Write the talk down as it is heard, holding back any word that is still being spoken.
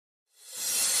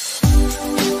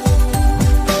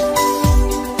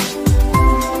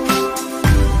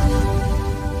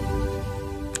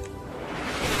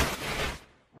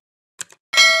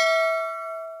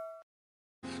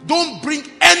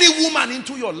woman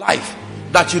into your life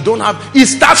that you don't have. It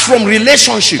starts from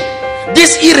relationship.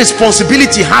 This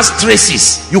irresponsibility has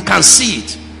traces. You can see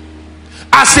it.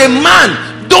 As a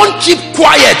man, don't keep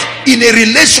quiet in a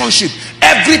relationship.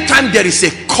 Every time there is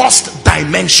a cost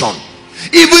dimension,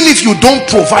 even if you don't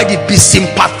provide it, be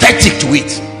sympathetic to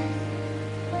it.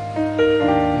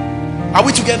 Are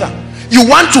we together? You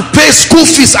want to pay school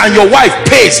fees and your wife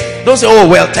pays. Don't say, oh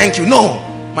well, thank you. No,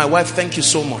 my wife, thank you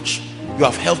so much. You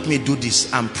have helped me do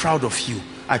this. I'm proud of you.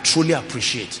 I truly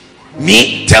appreciate.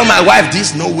 Me tell my wife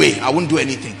this? No way, I won't do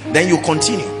anything. Then you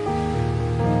continue.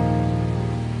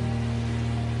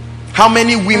 How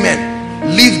many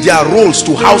women leave their roles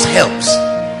to house helps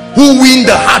who win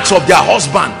the hearts of their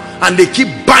husband, and they keep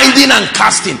binding and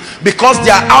casting because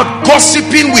they are out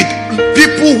gossiping with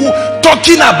people who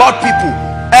talking about people.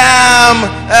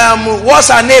 What's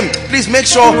her name? Please make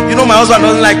sure, you know, my husband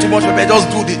doesn't like too much, but just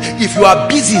do this. If you are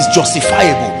busy, it's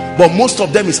justifiable, but most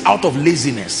of them is out of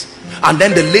laziness. And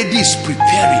then the lady is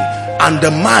preparing, and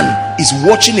the man is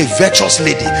watching a virtuous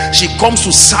lady. She comes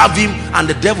to serve him, and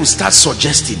the devil starts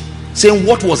suggesting, saying,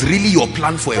 what was really your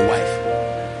plan for a wife?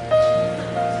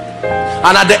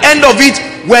 And at the end of it,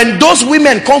 when those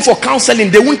women come for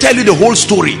counseling, they won't tell you the whole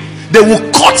story. They will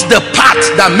cut the part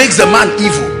that makes the man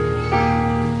evil.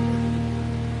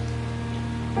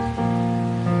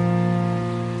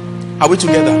 Are we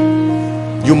together?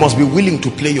 You must be willing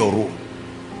to play your role.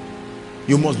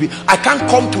 You must be. I can't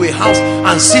come to a house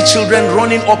and see children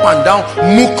running up and down,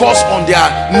 mucus on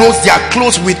their nose, their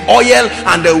clothes with oil,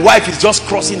 and the wife is just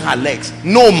crossing her legs.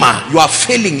 No, ma, you are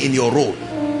failing in your role.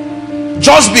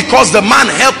 Just because the man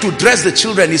helped to dress the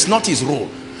children is not his role.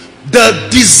 The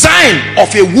design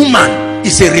of a woman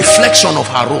is a reflection of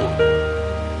her role.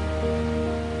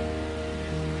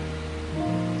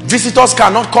 Visitors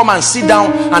cannot come and sit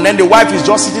down, and then the wife is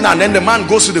just sitting, and then the man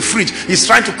goes to the fridge. He's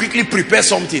trying to quickly prepare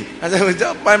something, and then,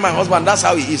 don't mind my husband, that's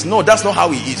how he is. No, that's not how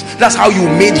he is. That's how you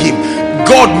made him.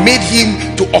 God made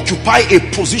him to occupy a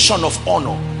position of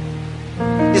honor.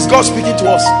 Is God speaking to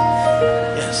us?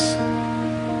 Yes.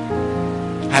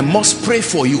 I must pray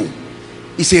for you.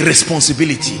 It's a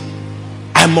responsibility.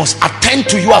 I must attend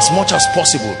to you as much as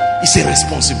possible. It's a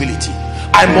responsibility.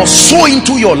 I must sow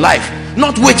into your life,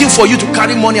 not waiting for you to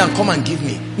carry money and come and give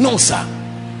me. No, sir.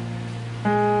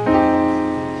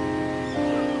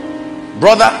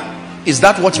 Brother, is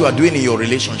that what you are doing in your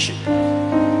relationship?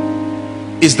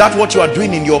 Is that what you are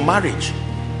doing in your marriage?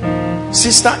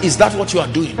 Sister, is that what you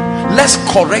are doing? Let's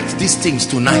correct these things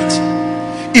tonight.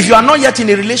 If you are not yet in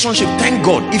a relationship, thank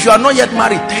God. If you are not yet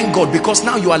married, thank God, because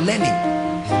now you are learning.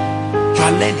 You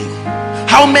are learning.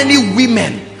 How many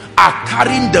women are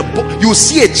carrying the you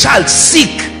see a child sick,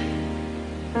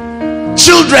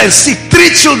 children sick, 3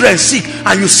 children sick,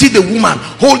 and you see the woman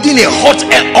holding a hot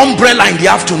umbrella in the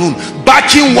afternoon,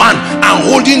 backing one and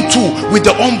holding 2 with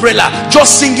the umbrella,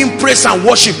 just singing praise and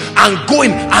worship and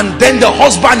going, and then the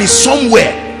husband is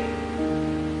somewhere,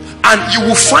 and you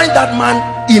will find that man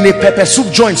in a pepper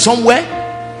soup joint somewhere.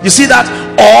 You see that?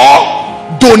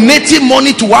 Or donating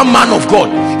money to one man of God.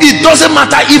 It doesn't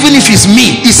matter even if it's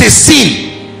me. It's a sin.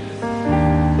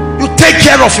 You take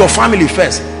care of your family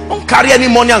first. Don't carry any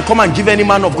money and come and give any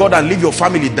man of God and leave your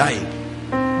family dying.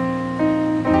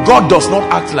 God does not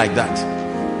act like that.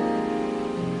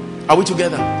 Are we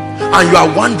together? And you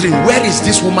are wondering, where is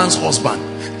this woman's husband?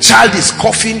 Child is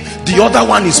coughing, the other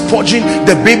one is purging,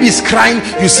 the baby is crying,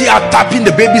 you see her tapping,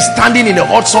 the baby standing in the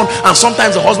hot sun, and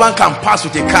sometimes the husband can pass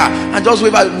with a car and just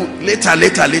wave at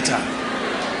later.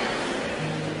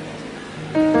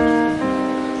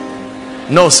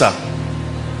 No, sir.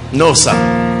 No, sir.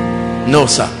 No,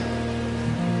 sir.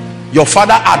 Your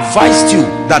father advised you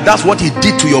that that's what he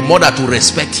did to your mother, to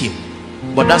respect him,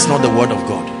 but that's not the word of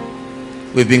God.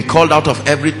 We've been called out of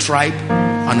every tribe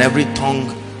and every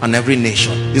tongue and every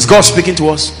nation. Is God speaking to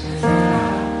us?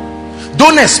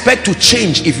 Don't expect to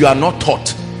change if you are not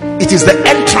taught. It is the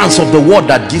entrance of the word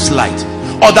that gives light.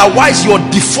 Otherwise, your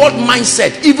default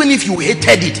mindset, even if you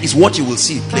hated it, is what you will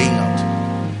see playing out.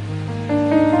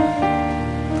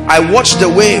 I watch the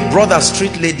way brothers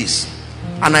treat ladies,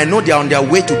 and I know they are on their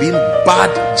way to being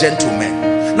bad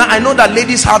gentlemen. Now I know that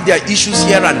ladies have their issues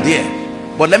here and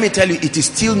there, but let me tell you, it is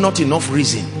still not enough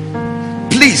reason.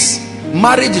 Please,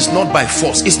 marriage is not by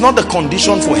force. It's not the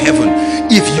condition for heaven.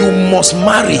 If you must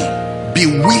marry, be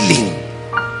willing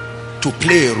to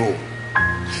play a role.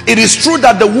 It is true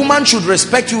that the woman should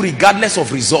respect you regardless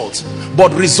of results,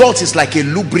 but results is like a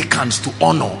lubricant to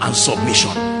honor and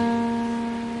submission.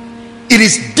 It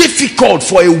is difficult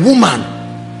for a woman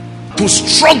to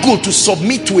struggle to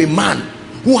submit to a man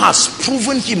who has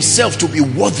proven himself to be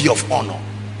worthy of honor.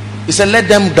 He said, let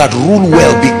them that rule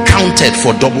well be counted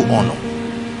for double honor.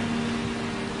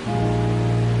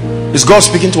 Is God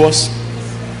speaking to us?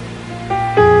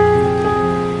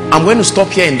 I'm going to stop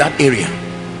here in that area.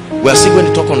 We're still going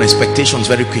to talk on expectations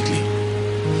very quickly.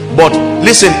 But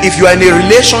listen, if you are in a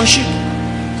relationship,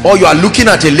 or you are looking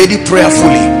at a lady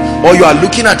prayerfully, or you are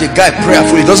looking at a guy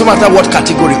prayerfully, it doesn't matter what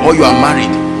category, or you are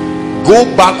married, go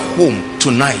back home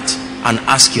tonight and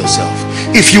ask yourself,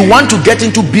 if you want to get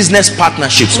into business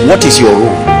partnerships, what is your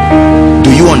role?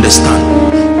 Do you understand?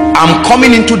 I'm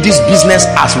coming into this business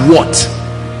as what?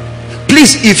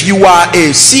 Please, if you are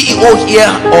a CEO here,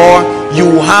 or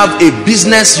you have a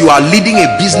business, you are leading a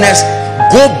business,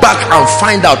 go back and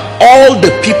find out all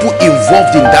the people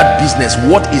involved in that business.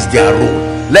 What is their role?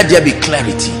 Let there be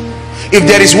clarity. If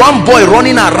there is one boy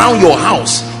running around your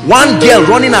house, one girl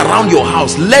running around your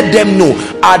house, let them know,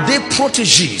 are they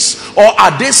proteges, or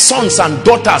are they sons and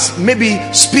daughters, maybe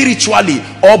spiritually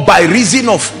or by reason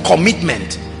of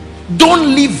commitment?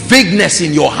 Don't leave vagueness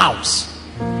in your house.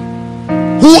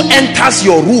 Who enters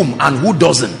your room and who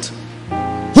doesn't?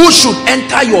 Who should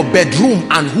enter your bedroom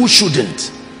and who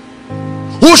shouldn't?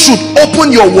 Who should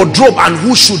open your wardrobe and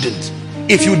who shouldn't?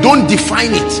 If you don't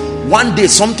define it, one day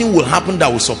something will happen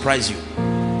that will surprise you.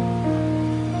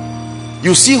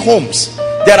 You see homes,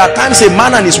 there are times a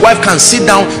man and his wife can sit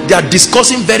down, they are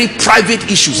discussing very private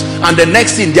issues, and the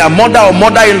next thing their mother or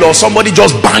mother-in-law, somebody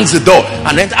just bangs the door,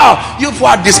 and then, oh, you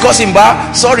are discussing,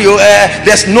 but sorry,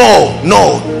 there's no,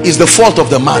 it's the fault of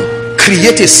the man.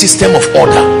 Create a system of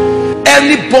order.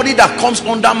 Anybody that comes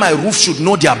under my roof should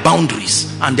know their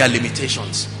boundaries and their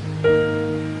limitations.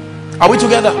 Are we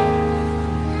together?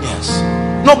 Yes.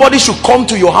 Nobody should come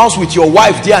to your house with your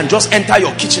wife there and just enter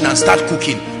your kitchen and start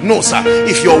cooking. No, sir.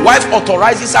 If your wife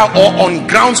authorizes her, or on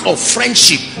grounds of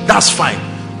friendship, that's fine.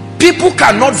 People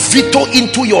cannot veto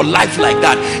into your life like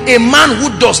that. A man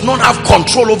who does not have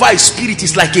control over his spirit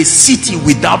is like a city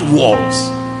without walls.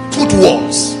 Put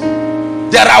walls.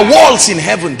 There are walls in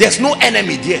heaven. There's no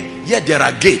enemy there. Yet there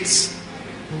are gates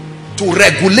to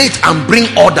regulate and bring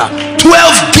order.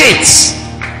 12 gates.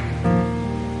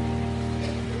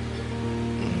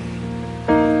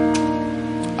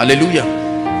 Hallelujah.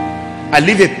 I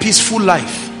live a peaceful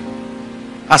life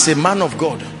as a man of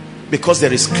God because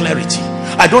there is clarity.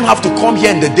 I don't have to come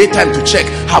here in the daytime to check,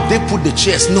 have they put the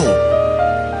chairs? No.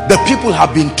 The people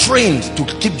have been trained to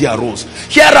keep their roles.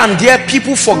 Here and there,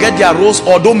 people forget their roles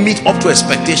or don't meet up to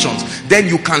expectations. Then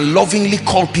you can lovingly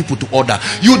call people to order.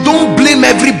 You don't blame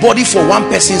everybody for one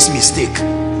person's mistake.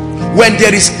 When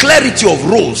there is clarity of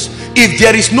roles, if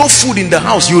there is no food in the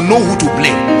house, you know who to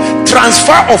blame.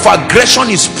 Transfer of aggression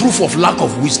is proof of lack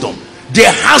of wisdom.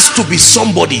 There has to be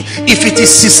somebody. If it is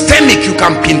systemic, you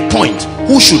can pinpoint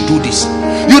who should do this.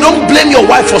 You don't blame your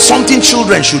wife for something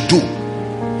children should do.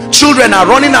 Children are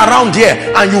running around here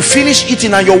and you finish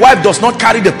eating and your wife does not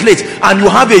carry the plate, and you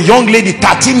have a young lady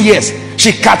 13 years,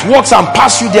 she catwalks and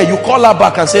pass you there. You call her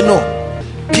back and say, no,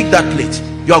 pick that plate.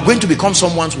 You are going to become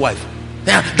someone's wife.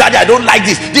 Daddy, I don't like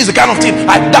this. This is the kind of thing.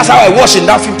 That's how I wash in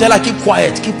that film. Tell her, keep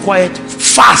quiet,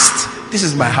 fast. This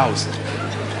is my house.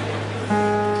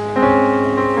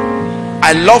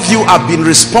 I love you. I've been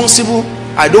responsible.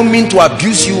 I don't mean to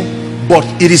abuse you, but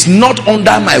it is not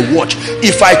under my watch.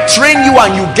 If I train you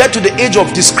and you get to the age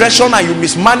of discretion and you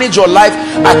mismanage your life,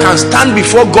 I can stand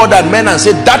before God and men and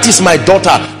say, that is my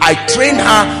daughter. I train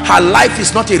her. Her life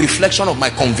is not a reflection of my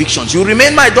convictions. You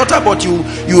remain my daughter, but you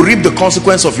reap the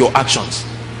consequence of your actions.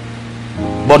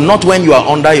 But not when you are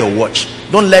under your watch.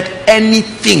 Don't let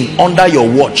anything under your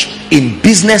watch in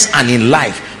business and in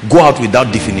life go out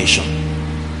without definition.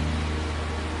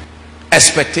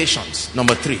 Expectations.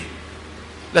 Number 3.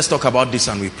 Let's talk about this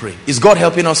and we pray. Is God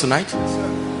helping us tonight?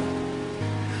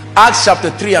 Acts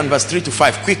chapter 3 and verse 3 to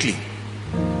 5. Quickly.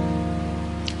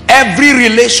 Every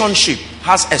relationship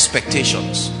has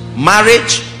expectations.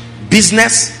 Marriage,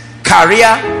 business,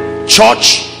 career,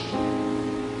 church,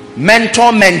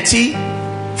 mentor, mentee,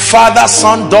 father,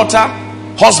 son, daughter,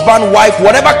 husband, wife,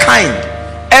 whatever kind.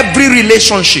 Every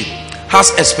relationship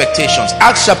has expectations.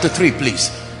 Acts chapter 3, please.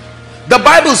 The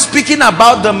Bible speaking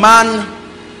about the man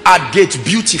at Gate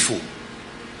Beautiful.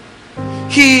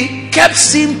 He kept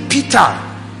seeing Peter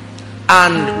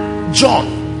and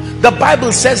John. The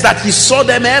Bible says that he saw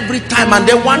them every time, and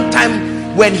then one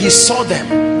time when he saw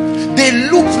them, they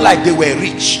looked like they were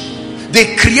rich.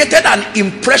 They created an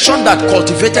impression that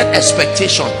cultivated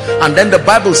expectation. And then the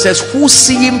Bible says, who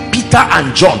seeing Peter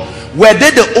and John, were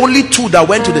they the only two that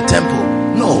went to the temple?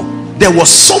 No. There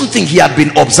was something he had been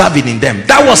observing in them.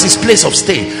 That was his place of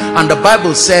stay. And the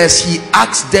Bible says he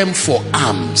asked them for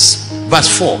alms. Verse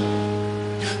 4.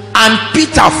 And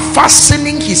Peter,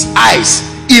 fastening his eyes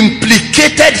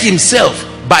implicated himself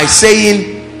by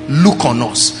saying, look on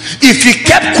us. If he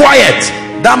kept quiet,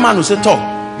 that man will say, talk,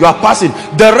 you are passing.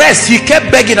 The rest, he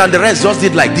kept begging and the rest just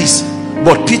did like this.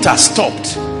 But Peter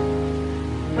stopped.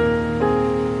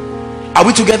 Are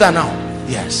we together now?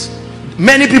 Yes.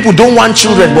 Many people don't want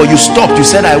children, but you stopped. You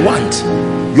said, I want.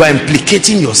 You are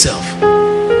implicating yourself.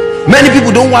 Many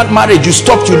people don't want marriage. You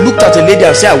stopped. You looked at a lady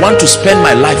and said, I want to spend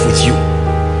my life with you.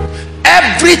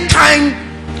 Every time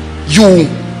you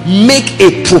make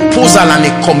a proposal and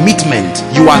a commitment,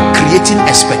 you are creating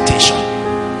expectation.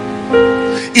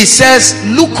 It says,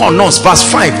 look on us, verse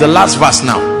 5, the last verse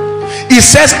now. It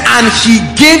says, and he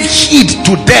gave heed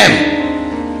to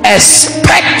them,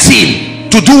 expecting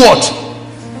to do what?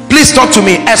 Please talk to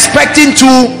me. Expecting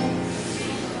to,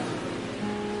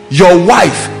 your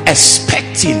wife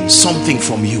expecting something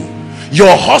from you,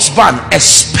 your husband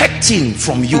expecting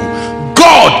from you,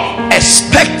 God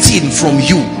expecting from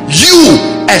you,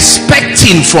 you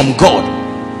expecting from God.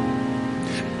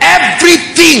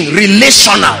 Everything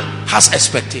relational has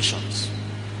expectations.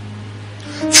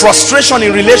 Frustration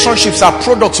in relationships are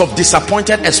products of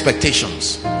disappointed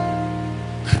expectations.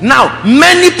 Now,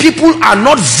 many people are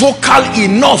not vocal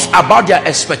enough about their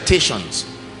expectations.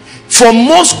 For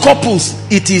most couples,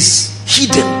 it is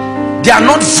hidden. They are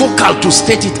not vocal to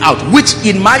state it out, which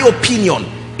in my opinion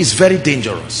is very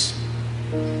dangerous.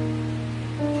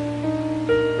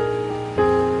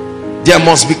 There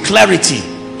must be clarity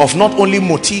of not only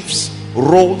motives,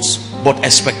 roles, but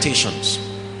expectations.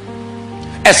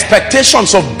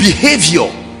 Expectations of behavior.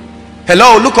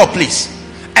 Hello, look up please.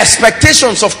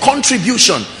 Expectations of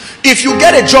contribution. If you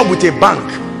get a job with a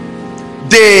bank,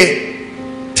 they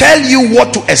tell you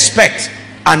what to expect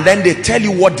and then they tell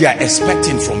you what they are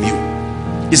expecting from you.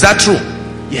 Is that true?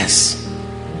 Yes.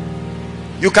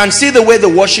 You can see the way the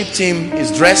worship team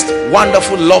is dressed.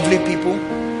 Wonderful, lovely people.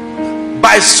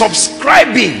 By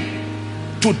subscribing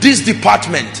to this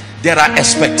department, there are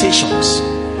expectations.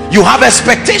 You have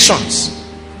expectations,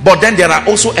 but then there are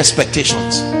also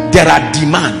expectations. There are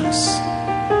demands,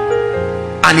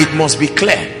 and it must be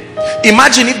clear.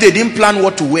 Imagine if they didn't plan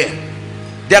what to wear.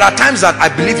 There are times that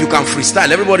I believe you can freestyle.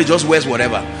 Everybody just wears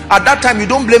whatever. At that time, you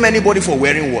don't blame anybody for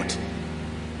wearing what.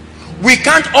 We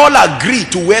can't all agree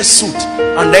to wear suit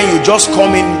and then you just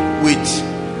come in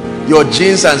with your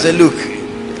jeans and say, look,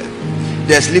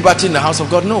 there's liberty in the house of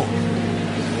God. No,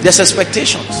 there's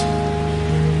expectations.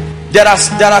 There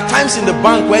are times in the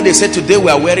bank where they say, today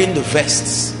we are wearing the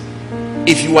vests.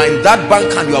 If you are in that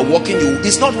bank and you are working,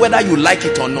 it's not whether you like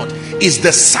it or not, it's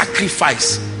the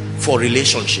sacrifice for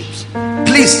relationships.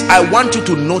 Please, I want you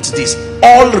to note this.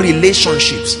 All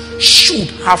relationships should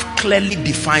have clearly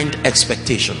defined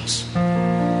expectations,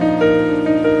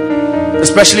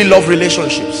 especially love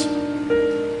relationships.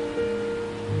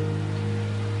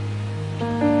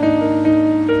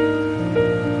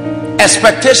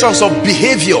 Expectations of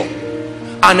behavior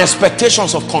and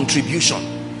expectations of contribution.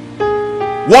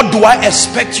 What do I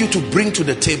expect you to bring to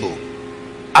the table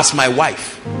as my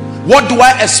wife? What do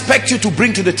I expect you to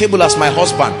bring to the table as my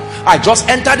husband? I just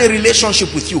entered a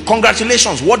relationship with you.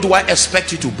 Congratulations. What do I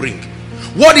expect you to bring?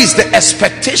 What is the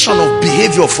expectation of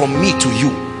behavior from me to you?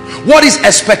 What is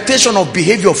expectation of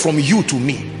behavior from you to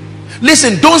me?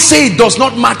 Listen, don't say it does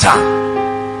not matter.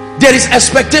 There is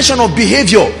expectation of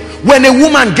behavior. When a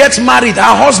woman gets married, her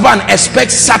husband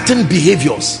expects certain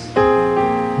behaviors.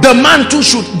 The man too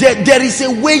should. There is a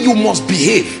way you must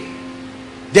behave.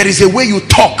 There is a way you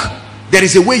talk. There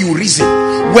is a way you reason.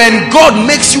 When God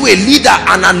makes you a leader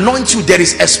and anoints you, there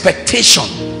is expectation.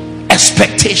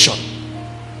 Expectation.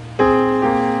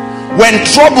 When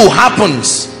trouble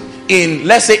happens in,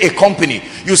 let's say, a company,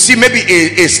 you see maybe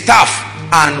a staff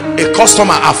and a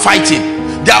customer are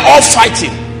fighting. They are all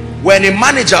fighting. When a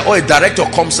manager or a director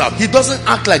comes out, he doesn't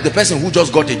act like the person who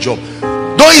just got a job.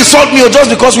 Don't insult me, or just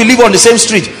because we live on the same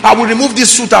street, I will remove this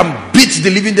suit and beat the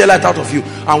living daylight out of you.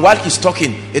 And while he's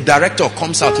talking, a director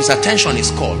comes out, his attention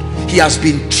is called. He has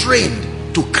been trained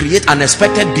to create an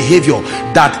expected behavior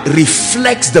that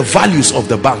reflects the values of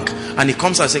the bank. And he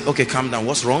comes and says, okay, calm down,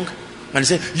 what's wrong? And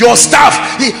he said, your staff,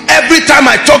 every time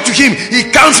I talk to him,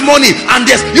 he counts money, and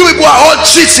there's, you people are all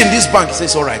cheats in this bank. He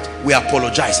says, all right, we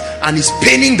apologize. And he's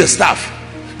paining the staff.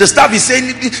 The staff is saying,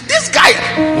 this guy.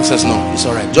 He says, no, it's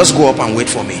all right, just go up and wait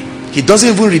for me. He doesn't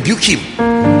even rebuke him.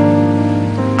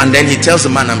 And then he tells the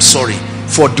man, I'm sorry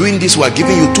for doing this, we're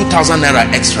giving you 2,000 naira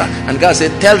extra. And God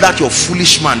said, tell that your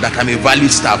foolish man that I'm a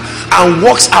valued staff. And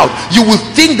walks out. You will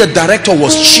think the director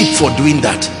was cheap for doing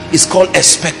that. It's called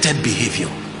expected behavior.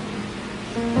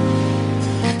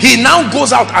 He now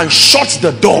goes out and shuts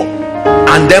the door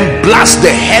and then blasts the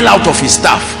hell out of his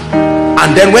staff.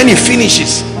 And then when he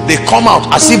finishes, They come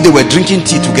out as if they were drinking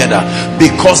tea together,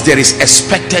 because there is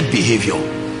expected behavior.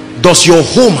 Does your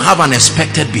home have an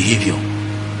expected behavior?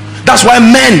 That's why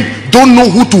men don't know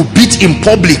who to beat in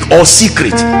public or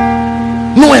secret.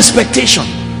 No expectation.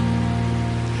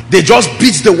 They just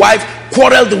beat the wife,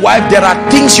 quarrel the wife. There are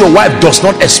things your wife does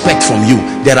not expect from you.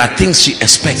 There are things she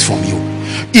expects from you.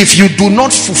 If you do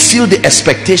not fulfill the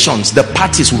expectations, the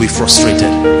parties will be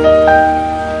frustrated.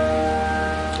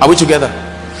 Are we together?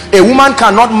 A woman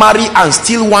cannot marry and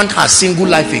still want her single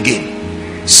life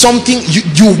again. Something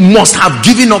you must have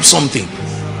given up something.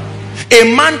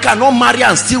 A man cannot marry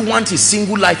and still want his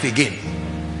single life again.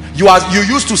 You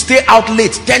used to stay out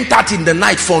late 10:30 in the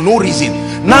night for no reason.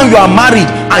 Now you are married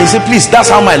and you say, please, that's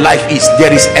how my life is.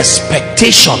 There is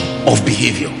expectation of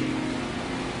behavior.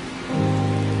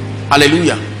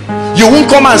 Hallelujah. You won't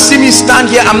come and see me stand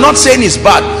here. I'm not saying it's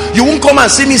bad. You won't come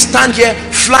and see me stand here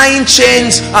flying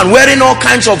chains and wearing all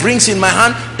kinds of rings in my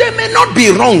hand. They may not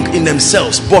be wrong in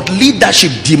themselves, but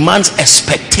leadership demands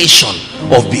expectation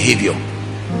of behavior.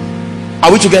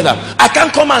 Are we together? I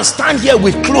can't come and stand here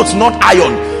with clothes not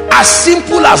ironed. As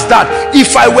simple as that.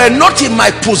 If I were not in my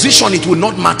position, it would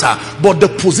not matter. But the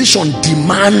position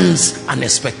demands an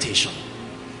expectation.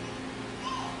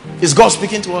 Is God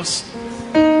speaking to us?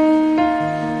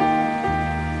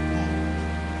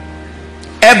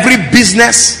 Every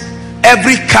business,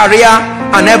 every career,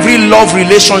 and every love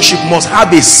relationship must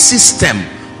have a system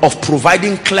of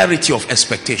providing clarity of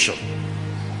expectation.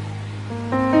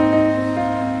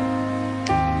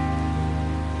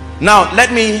 Now,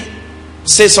 let me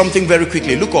say something very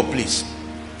quickly. Look up, please.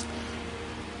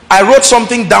 I wrote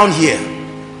something down here.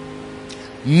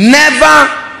 Never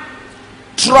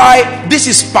try, this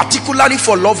is particularly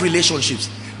for love relationships,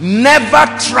 never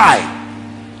try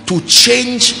to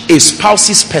change a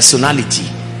spouse's personality.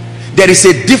 There is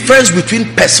a difference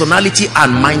between personality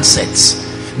and mindsets.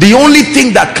 The only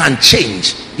thing that can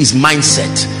change is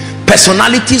mindset.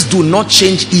 Personalities do not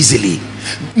change easily.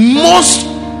 Most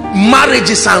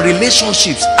marriages and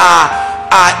relationships are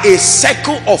a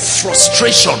cycle of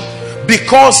frustration,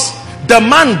 because the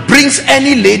man brings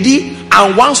any lady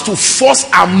and wants to force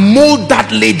and mold that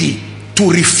lady to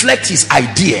reflect his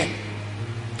idea.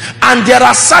 And there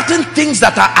are certain things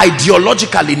that are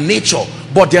ideological in nature,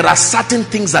 but there are certain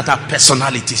things that are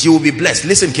personalities. You will be blessed.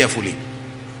 Listen carefully.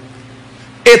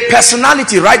 A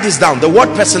personality, write this down. The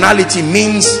word personality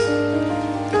means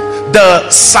the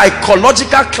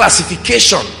psychological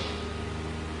classification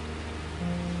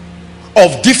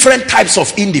of different types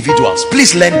of individuals.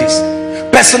 Please learn this.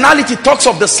 Personality talks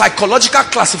of the psychological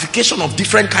classification of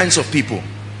different kinds of people.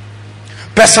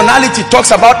 Personality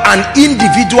talks about an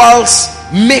individual's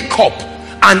makeup,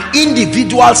 an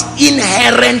individual's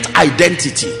inherent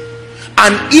identity,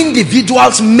 an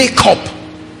individual's makeup,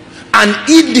 an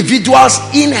individual's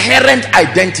inherent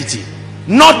identity,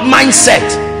 not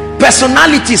mindset.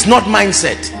 Personality is not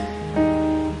mindset.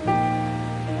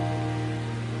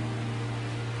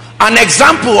 An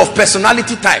example of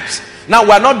personality types. Now,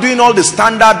 we're not doing all the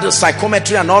standard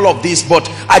psychometry and all of this, but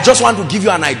I just want to give you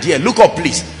an idea. Look up,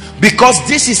 please, because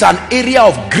this is an area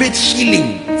of great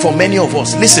healing for many of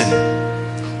us. Listen,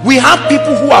 we have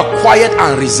people who are quiet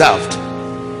and reserved.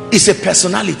 It's a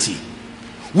personality.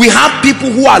 We have people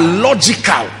who are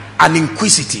logical and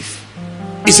inquisitive.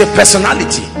 It's a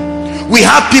personality. We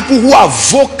have people who are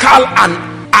vocal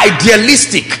and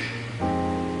idealistic.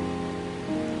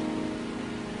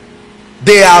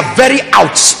 They are very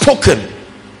outspoken.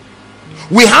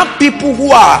 We have people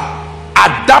who are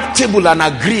adaptable and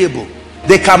agreeable.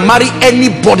 They can marry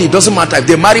anybody. It doesn't matter. If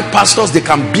they marry pastors, they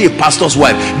can be a pastor's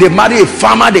wife. They marry a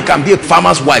farmer, they can be a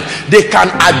farmer's wife. They can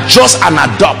adjust and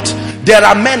adopt. There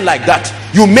are men like that.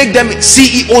 You make them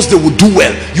CEOs, they will do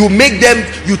well.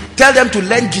 You tell them to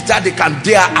learn guitar,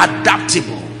 they are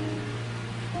adaptable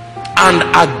and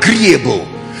agreeable.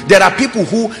 There are people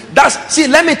who,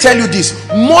 let me tell you this,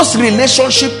 most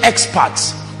relationship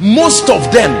experts, most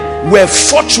of them were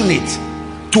fortunate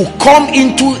to come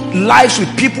into lives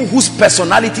with people whose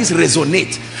personalities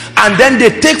resonate, and then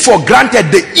they take for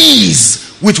granted the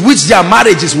ease with which their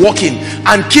marriage is working,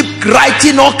 and keep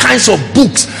writing all kinds of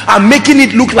books and making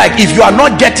it look like if you are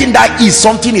not getting that ease,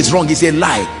 something is wrong. It's a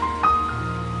lie.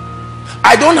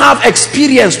 I don't have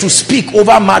experience to speak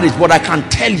over marriage, but I can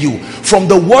tell you from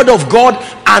the word of God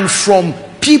and from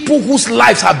people whose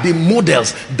lives have been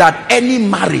models that any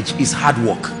marriage is hard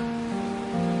work.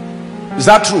 Is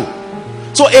that true?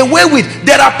 So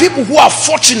there are people who are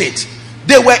fortunate.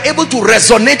 They were able to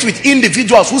resonate with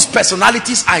individuals whose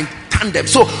personalities are in tandem.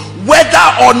 So whether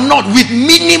or not, with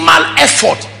minimal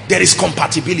effort, there is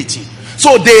compatibility.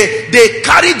 So they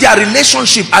carry their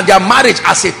relationship and their marriage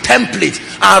as a template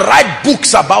and write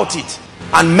books about it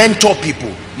and mentor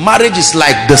people. Marriage is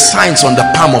like the signs on the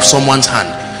palm of someone's hand.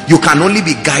 You can only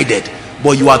be guided,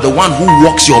 but you are the one who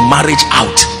walks your marriage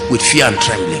out with fear and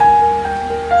trembling.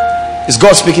 Is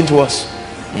God speaking to us?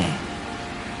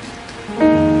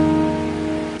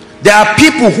 There are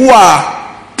people who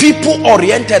are people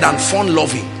oriented and fun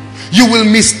loving. You will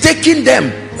mistake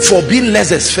them for being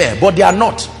laissez-faire, but they are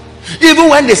not. Even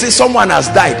when they say someone has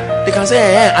died, they can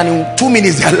say and in 2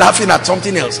 minutes they are laughing at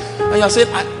something else, and you are saying,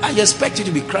 I expect you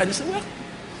to be crying. You say, well,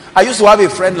 I used to have a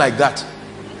friend like that,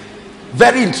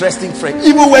 very interesting friend.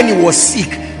 Even when he was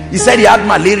sick, he said he had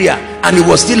malaria and he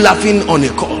was still laughing on a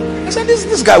call. I said,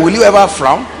 this guy, will you ever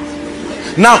frown?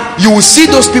 Now you will see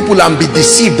those people and be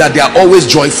deceived that they are always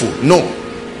joyful. No,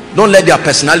 don't let their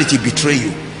personality betray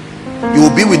you. You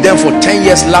will be with them for 10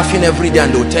 years laughing every day,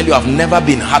 and they will tell you, I've never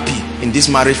been happy in this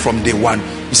marriage from day one.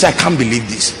 You say, I can't believe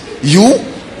this. You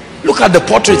look at the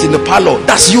portrait in the parlor,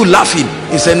 that's you laughing.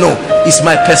 You say, no, it's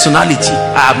my personality.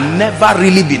 I have never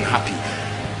really been happy.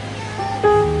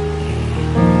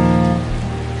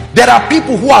 There are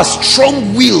people who are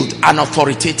strong-willed and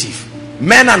authoritative,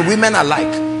 men and women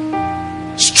alike.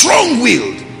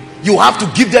 Strong-willed. You have to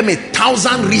give them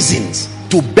 1,000 reasons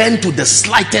to bend to the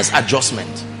slightest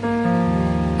adjustment.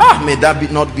 May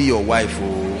that not be your wife.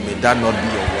 Oh, may that not be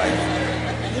your wife.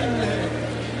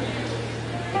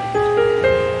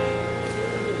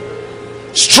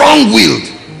 Strong-willed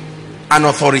and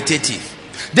authoritative.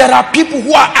 There are people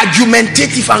who are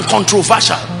argumentative and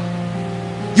controversial.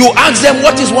 You ask them,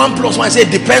 what is 1 plus 1? I say,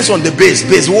 it depends on the base.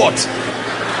 Base what?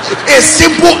 A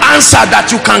simple answer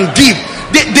that you can give.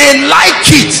 They like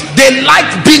it. They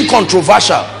like being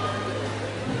controversial.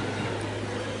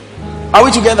 Are we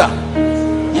together?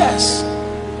 Yes.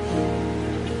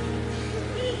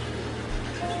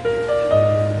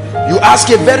 You ask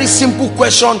a very simple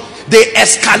question, they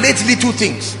escalate little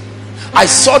things. I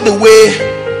saw the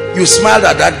way you smiled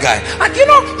at that guy. And you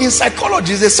know, in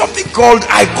psychology, there's something called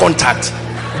eye contact.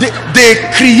 They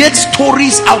create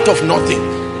stories out of nothing.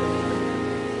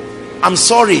 I'm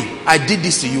sorry I did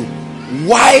this to you.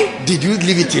 Why did you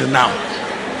leave it till now?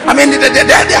 I mean,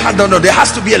 there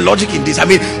has to be a logic in this. I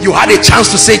mean, you had a chance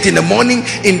to say it in the morning,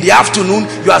 in the afternoon,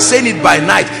 you are saying it by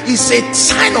night. It's a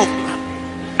sign of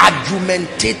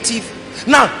argumentative.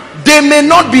 Now, they may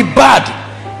not be bad.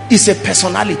 It's a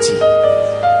personality.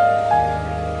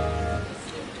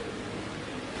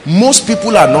 Most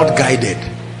people are not guided.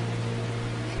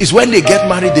 It's when they get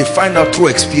married, they find out through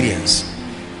experience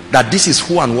that this is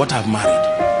who and what I've married.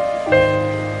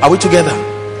 Are we together?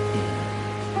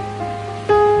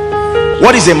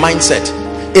 What is a mindset?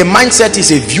 A mindset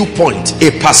is a viewpoint,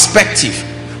 a perspective,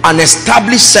 an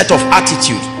established set of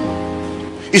attitude.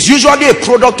 It's usually a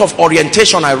product of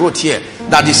orientation, I wrote here,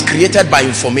 that is created by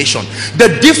information.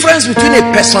 The difference between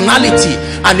a personality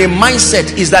and a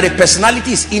mindset is that a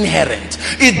personality is inherent.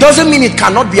 It doesn't mean it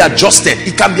cannot be adjusted.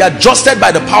 It can be adjusted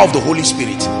by the power of the Holy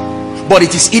Spirit, but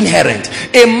it is inherent.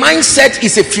 A mindset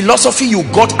is a philosophy you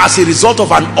got as a result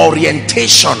of an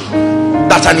orientation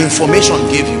that an information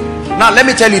gave you. Now let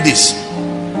me tell you this.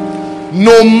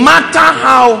 No matter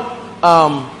how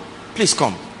please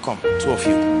come, two of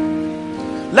you.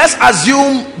 Let's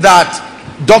assume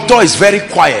that doctor is very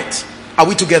quiet. Are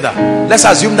we together? Let's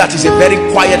assume that he's a very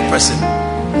quiet person.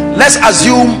 Let's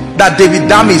assume that David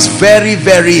Dam is very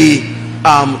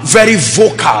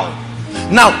vocal.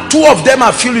 Now, two of them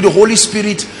are filled with the Holy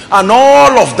Spirit and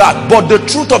all of that, but the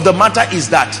truth of the matter is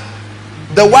that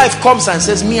the wife comes and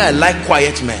says, me, I like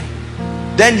quiet men.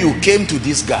 Then you came to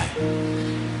this guy.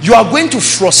 You are going to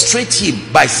frustrate him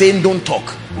by saying don't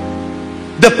talk.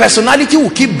 The personality will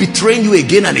keep betraying you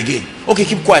again and again. Okay,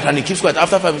 keep quiet, and he keeps quiet.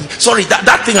 After 5 minutes, sorry,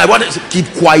 that thing I wanted to keep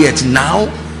quiet now.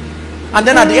 And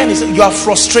then at the end he said, you are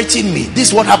frustrating me. This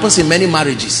is what happens in many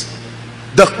marriages.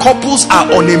 The couples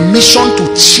are on a mission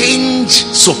to change.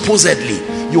 Supposedly,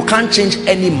 you can't change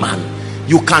any man.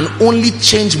 You can only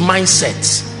change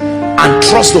mindsets and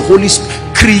trust the Holy Spirit.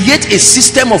 Create a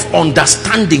system of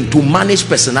understanding to manage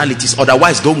personalities.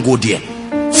 Otherwise, don't go there.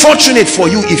 Fortunate for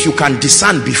you if you can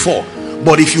discern before.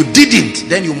 But if you didn't,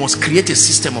 then you must create a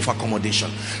system of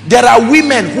accommodation. There are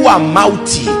women who are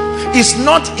mouthy. It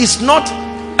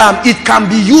can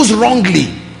be used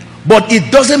wrongly, but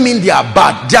it doesn't mean they are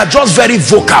bad. They are just very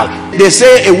vocal. They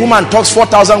say a woman talks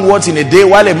 4,000 words in a day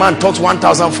while a man talks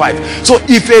 1,005. So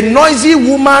if a noisy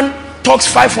woman talks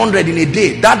 500 in a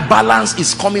day, that balance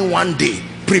is coming one day.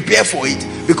 Prepare for it,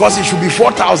 because it should be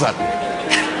 4,000.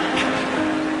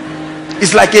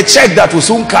 It's like a check that will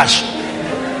soon cash.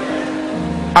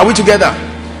 Are we together?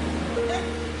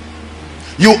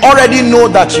 You already know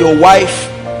that your wife,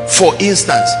 for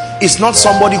instance, is not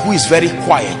somebody who is very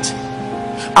quiet,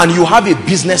 and you have a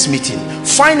business meeting.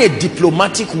 Find a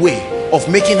diplomatic way of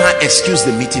making her excuse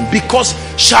the meeting, because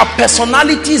her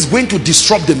personality is going to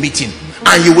disrupt the meeting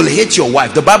and you will hate your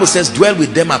wife. The Bible says, dwell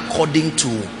with them according to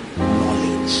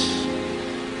knowledge.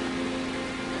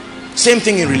 Same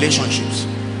thing in relationships.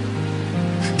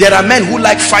 There are men who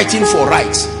like fighting for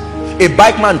rights. A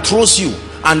bike man throws you,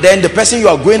 and then the person you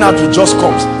are going out with just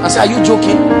comes and say, are you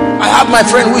joking? I have my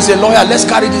friend who is a lawyer, let's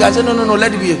carry this. I said, no,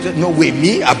 let it be. No way,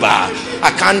 me, Abba,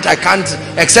 I can't,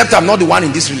 except I'm not the one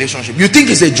in this relationship. You think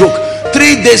it's a joke.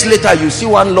 3 days later, you see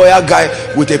one lawyer guy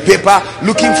with a paper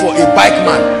looking for a bike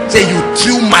man. Say, you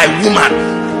threw my woman.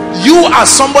 You are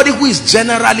somebody who is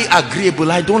generally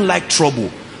agreeable. I don't like trouble.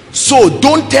 So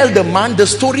don't tell the man the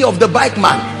story of the bike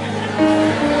man.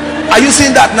 Are you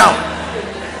seeing that now?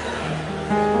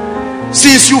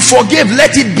 Since you forgave,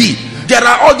 let it be. There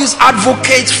are all these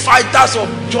advocates, fighters of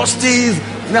justice,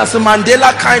 Nelson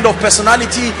Mandela kind of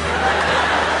personality.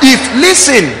 If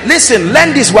listen,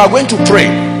 learn this. We are going to pray.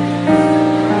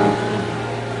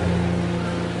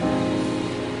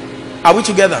 Are we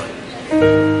together?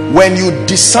 When you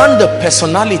discern the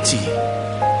personality,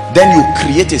 then you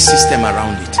create a system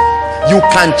around it. You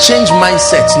can change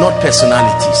mindsets, not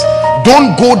personalities.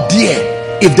 Don't go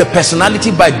there if the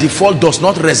personality by default does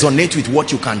not resonate with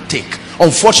what you can take.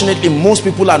 Unfortunately, most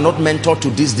people are not mentored to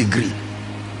this degree,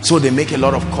 so they make a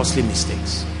lot of costly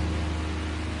mistakes.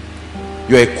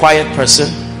 You're a quiet person,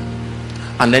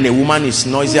 and then a woman is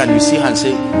noisy, and you see her and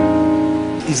say,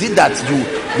 is it that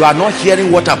you are not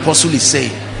hearing what apostle is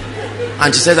saying?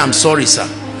 And she says, I'm sorry, sir.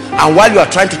 And while you are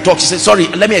trying to talk, she says, sorry,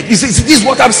 let me, this is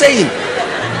what I'm saying.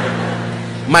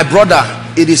 My brother,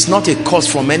 it is not a cause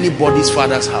from anybody's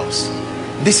father's house.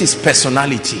 This is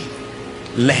personality.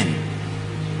 Learn.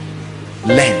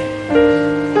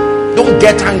 Don't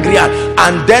get angry at.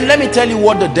 And then let me tell you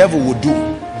what the devil will do.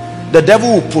 The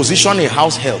devil will position a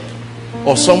house help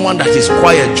or someone that is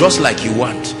quiet just like you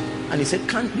want, and he said,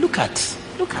 look at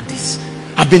this.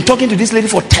 I've been talking to this lady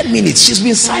for 10 minutes. She's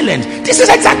been silent. This is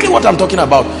exactly what I'm talking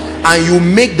about. And you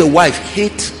make the wife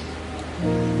hate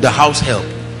the house help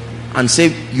and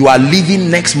say, you are leaving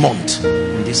next month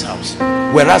in this house,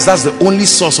 whereas that's the only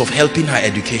source of helping her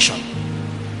education.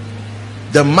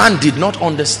 The man did not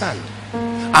understand,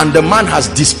 and the man has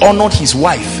dishonored his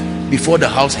wife before the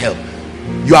house help.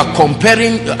 You are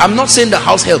comparing. I'm not saying the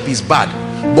house help is bad,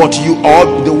 but you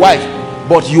are the wife,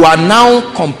 but you are now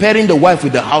comparing the wife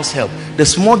with the house help. The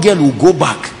small girl will go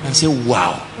back and say,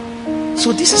 wow,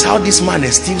 so this is how this man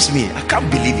esteems me. I can't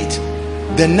believe it.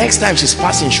 The next time she's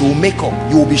passing, she will make up.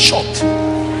 You will be shocked.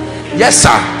 Yes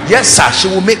sir, she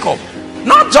will make up.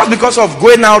 Not just because of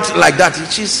going out like that.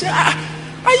 She's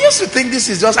I used to think this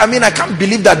is just, I can't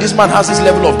believe that this man has this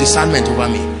level of discernment over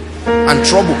me, and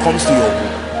trouble comes to your home.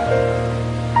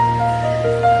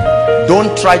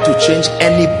 Don't try to change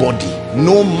anybody.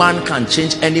 No man can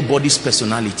change anybody's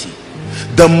personality.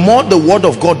 The more the word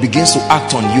of God begins to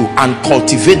act on you and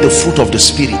cultivate the fruit of the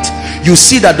spirit, you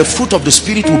see that the fruit of the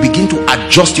spirit will begin to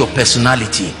adjust your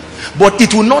personality. But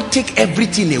it will not take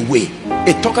everything away.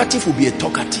 A talkative will be a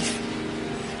talkative.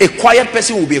 A quiet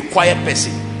person will be a quiet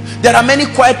person. There are many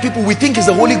quiet people, we think it's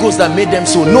the Holy Ghost that made them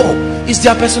so. No, it's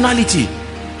their personality.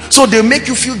 So they make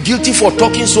you feel guilty for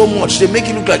talking so much. They make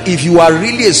you look like, if you are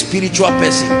really a spiritual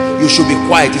person, you should be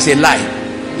quiet. It's a lie.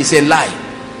 It's a lie.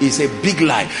 It's a big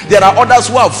lie. There are others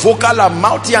who are vocal and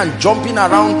mouthy and jumping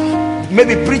around.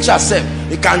 Maybe preachers say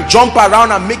they can jump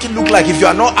around and make it look like if you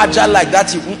are not agile like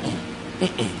that,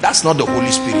 that's not the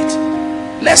Holy Spirit.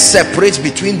 Let's separate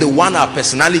between the one our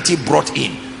personality brought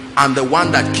in and the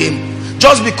one that came.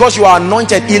 Just because you are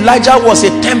anointed, Elijah was a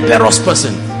temperous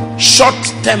person,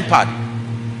 short-tempered.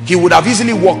 He would have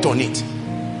easily walked on it,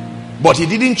 but he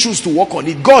didn't choose to walk on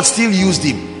it. God still used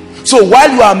him. So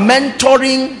while you are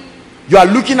mentoring, you are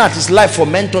looking at his life for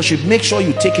mentorship, make sure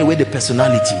you take away the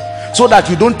personality, so that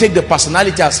you don't take the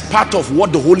personality as part of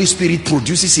what the Holy Spirit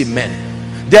produces in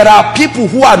men. There are people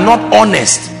who are not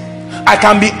honest. I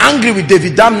can be angry with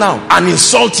David Dam now and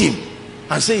insult him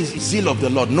and say it's the zeal of the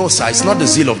Lord. No sir, it's not the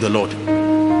zeal of the Lord.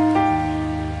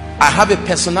 I have a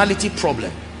personality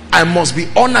problem. I must be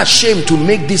unashamed to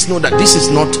make this know that this is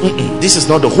not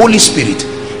the Holy Spirit.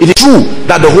 It is true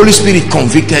that the Holy Spirit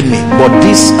convicted me, but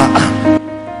this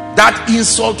that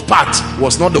insult part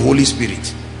was not the Holy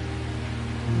Spirit.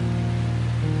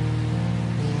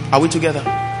 Are we together?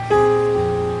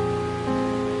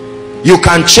 You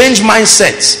can change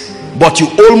mindsets, but you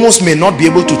almost may not be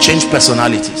able to change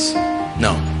personalities.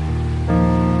 No.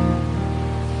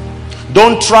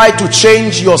 Don't try to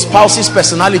change your spouse's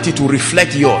personality to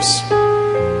reflect yours.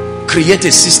 Create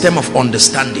a system of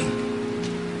understanding.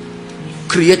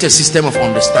 Create a system of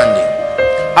understanding.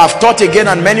 I've taught again,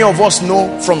 and many of us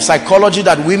know from psychology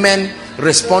that women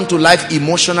respond to life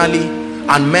emotionally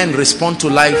and men respond to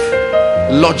life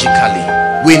logically.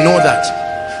 We know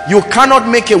that. You cannot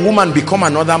make a woman become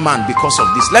another man because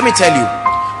of this. Let me tell you,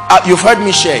 you've heard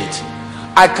me share it.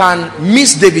 I can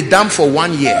miss David Dam for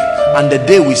 1 year, and the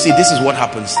day we see, this is what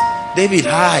happens. David,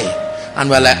 hi. And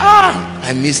we're like,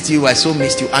 I missed you, I so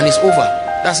missed you, and it's over.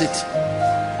 That's it.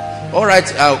 All right,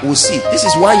 we'll see. This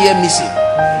is 1 year missing.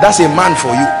 That's a man for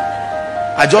you.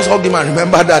 I just hugged him and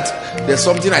remember that there's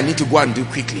something I need to go and do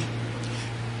quickly.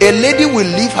 A lady will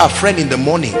leave her friend in the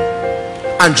morning,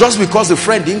 and just because the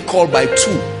friend didn't call by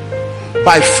 2,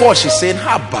 by 4 she's saying,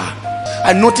 Haba,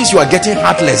 I notice you are getting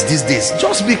heartless these days,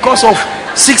 just because of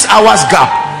 6 hours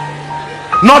gap.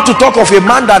 Not to talk of a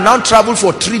man that now traveled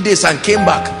for 3 days and came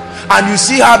back, and you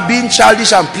see her being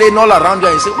childish and playing all around you,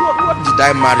 and you say, what did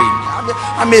I marry?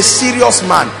 I'm a serious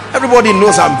man. Everybody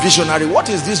knows I'm visionary. What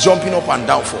is this jumping up and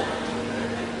down for?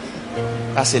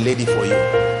 That's a lady for you.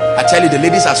 I tell you, the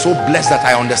ladies are so blessed that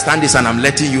I understand this, and I'm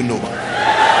letting you know.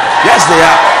 Yes, they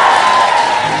are.